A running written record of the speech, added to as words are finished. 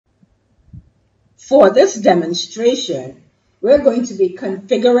For this demonstration, we're going to be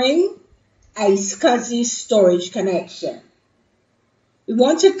configuring ISCSI storage connection. We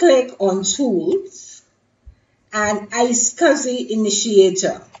want to click on Tools and ISCSI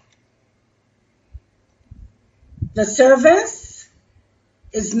Initiator. The service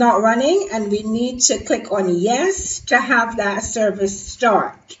is not running and we need to click on Yes to have that service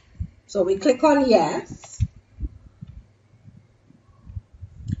start. So we click on Yes.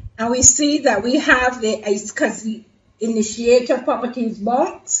 And we see that we have the ISCSI Initiator Properties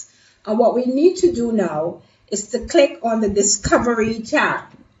box. And what we need to do now is to click on the Discovery tab.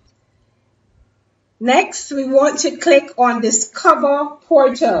 Next, we want to click on Discover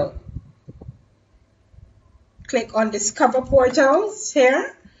Portal. Click on Discover Portals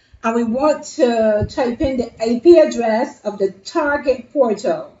here. And we want to type in the IP address of the target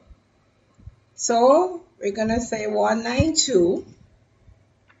portal. So we're going to say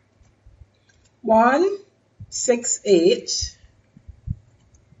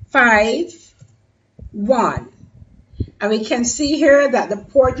 192.168.5.1. And we can see here that the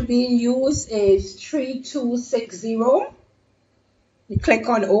port being used is 3260. We click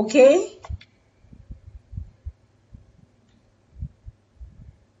on OK.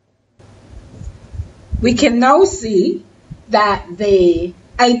 We can now see that the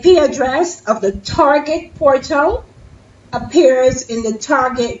IP address of the target portal appears in the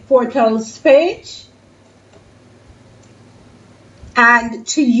target portals page. And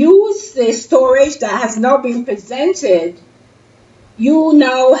to use the storage that has now been presented, you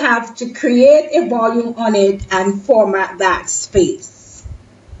now have to create a volume on it and format that space.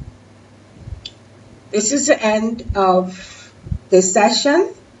 This is the end of the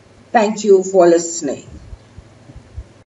session. Thank you for listening.